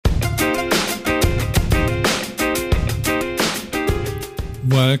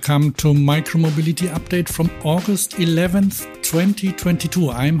Welcome to Micromobility Update from August 11th, 2022.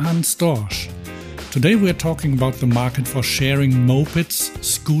 I'm Hans Dorsch. Today we're talking about the market for sharing mopeds,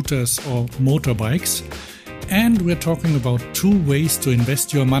 scooters or motorbikes. And we're talking about two ways to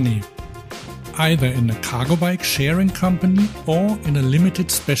invest your money. Either in a cargo bike sharing company or in a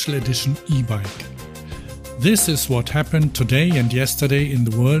limited special edition e-bike. This is what happened today and yesterday in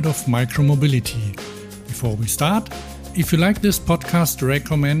the world of micromobility. Before we start, if you like this podcast,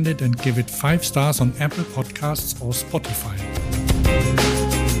 recommend it and give it 5 stars on Apple Podcasts or Spotify.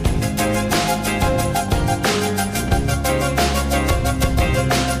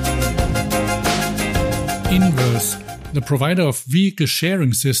 Inverse, the provider of vehicle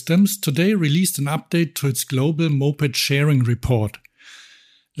sharing systems, today released an update to its global moped sharing report.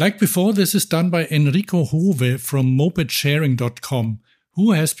 Like before, this is done by Enrico Hove from mopedsharing.com,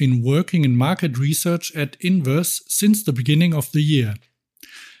 who has been working in market research at Inverse since the beginning of the year.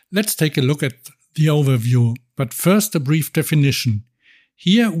 Let's take a look at the overview, but first a brief definition.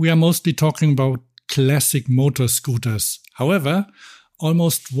 Here we are mostly talking about classic motor scooters. However,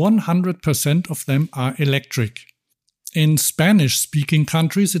 almost 100% of them are electric. In Spanish-speaking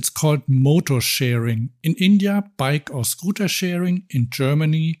countries it's called motor sharing. In India, bike or scooter sharing. In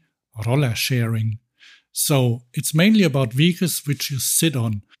Germany, roller sharing. So, it's mainly about vehicles which you sit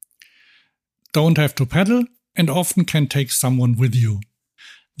on, don't have to pedal, and often can take someone with you.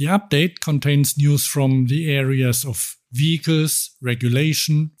 The update contains news from the areas of vehicles,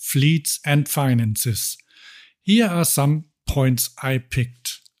 regulation, fleets, and finances. Here are some points I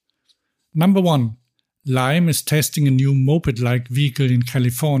picked. Number 1. Lime is testing a new moped-like vehicle in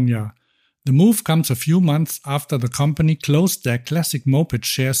California. The move comes a few months after the company closed their classic moped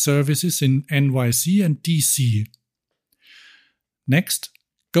share services in NYC and DC. Next,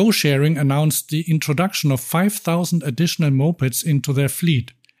 GoSharing announced the introduction of 5,000 additional mopeds into their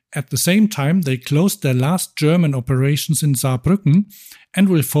fleet. At the same time, they closed their last German operations in Saarbrücken and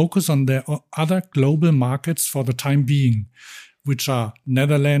will focus on their other global markets for the time being, which are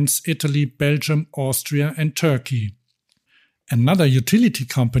Netherlands, Italy, Belgium, Austria and Turkey. Another utility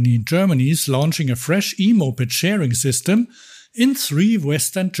company in Germany is launching a fresh e-moped sharing system in 3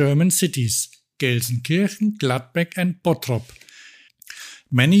 western German cities, Gelsenkirchen, Gladbeck and Bottrop.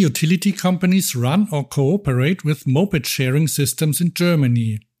 Many utility companies run or cooperate with moped sharing systems in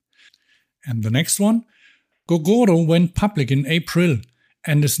Germany. And the next one, Gogoro went public in April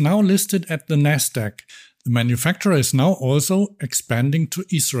and is now listed at the Nasdaq. The manufacturer is now also expanding to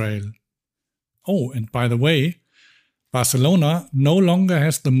Israel. Oh, and by the way, Barcelona no longer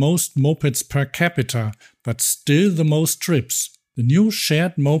has the most mopeds per capita, but still the most trips. The new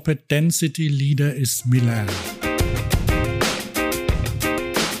shared moped density leader is Milan.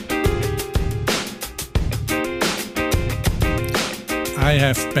 I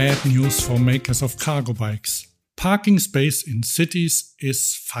have bad news for makers of cargo bikes. Parking space in cities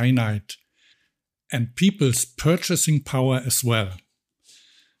is finite, and people's purchasing power as well.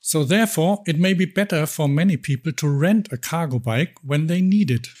 So therefore, it may be better for many people to rent a cargo bike when they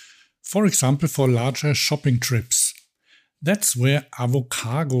need it. For example, for larger shopping trips. That's where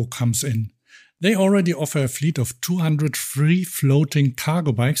Avocargo comes in. They already offer a fleet of 200 free floating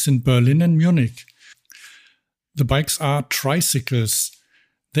cargo bikes in Berlin and Munich. The bikes are tricycles.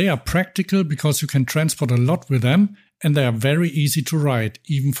 They are practical because you can transport a lot with them and they are very easy to ride,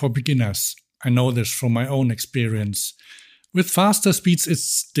 even for beginners. I know this from my own experience. With faster speeds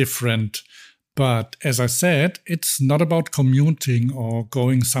it's different, but as I said, it's not about commuting or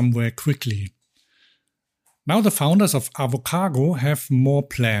going somewhere quickly. Now the founders of Avocargo have more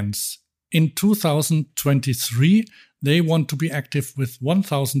plans. In 2023, they want to be active with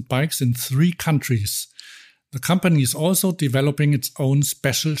 1,000 bikes in 3 countries. The company is also developing its own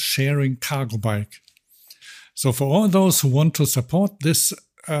special sharing cargo bike. So for all those who want to support this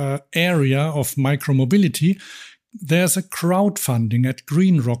area of micromobility, there's a crowdfunding at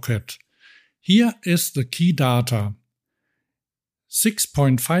Green Rocket. Here is the key data.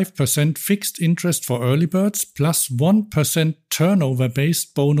 6.5% fixed interest for early birds plus 1%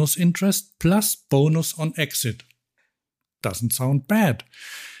 turnover-based bonus interest plus bonus on exit. Doesn't sound bad.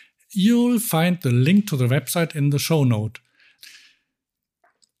 You'll find the link to the website in the show note.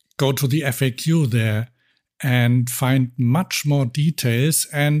 Go to the FAQ there and find much more details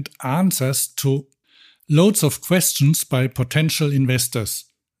and answers to loads of questions by potential investors.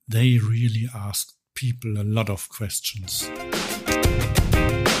 They really ask people a lot of questions.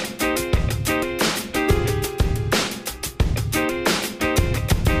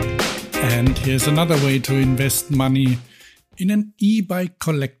 And here's another way to invest money in an e-bike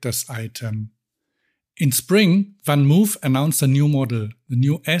collector's item. In spring, VanMoof announced a new model. The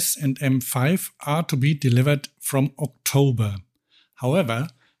new S and M5 are to be delivered from October. However,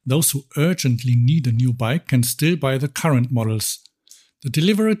 those who urgently need a new bike can still buy the current models. The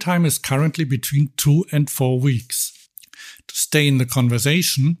delivery time is currently between 2 and 4 weeks. To stay in the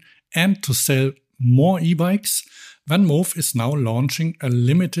conversation and to sell more e-bikes, VanMoof is now launching a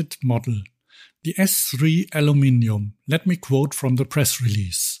limited model, the S3 Aluminium. Let me quote from the press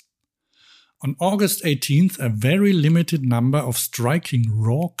release. On August 18th, a very limited number of striking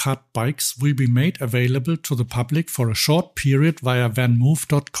raw-cut bikes will be made available to the public for a short period via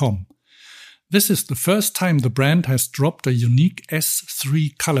vanmoof.com. This is the first time the brand has dropped a unique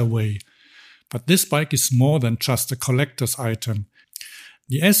S3 colorway. But this bike is more than just a collector's item.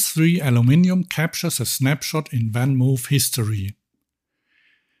 The S3 Aluminium captures a snapshot in VanMoof history.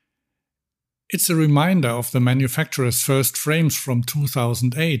 It's a reminder of the manufacturer's first frames from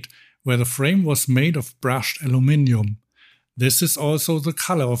 2008, where the frame was made of brushed aluminium. This is also the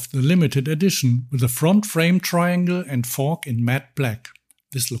color of the limited edition, with a front frame triangle and fork in matte black.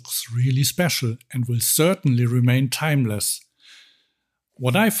 This looks really special and will certainly remain timeless.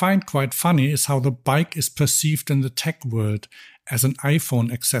 What I find quite funny is how the bike is perceived in the tech world as an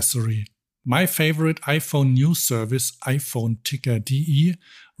iPhone accessory. My favorite iPhone news service, iPhone Ticker DE,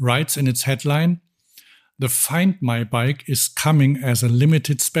 writes in its headline, "The Find My bike is coming as a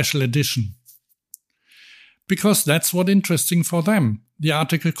limited special edition." Because that's what's interesting for them. The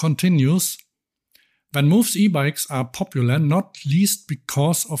article continues, VanMoof's e-bikes are popular not least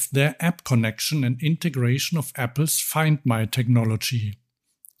because of their app connection and integration of Apple's Find My technology.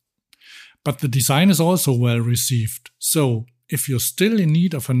 But the design is also well received. So, if you're still in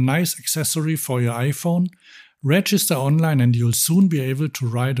need of a nice accessory for your iPhone, register online and you'll soon be able to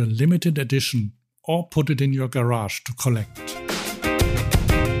ride a limited edition or put it in your garage to collect.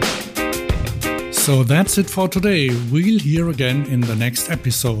 So that's it for today. We'll hear again in the next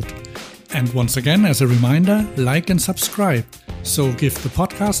episode. And once again, as a reminder, like and subscribe. So give the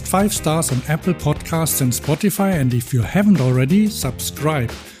podcast 5 stars on Apple Podcasts and Spotify, and if you haven't already,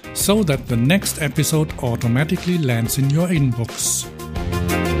 subscribe so that the next episode automatically lands in your inbox.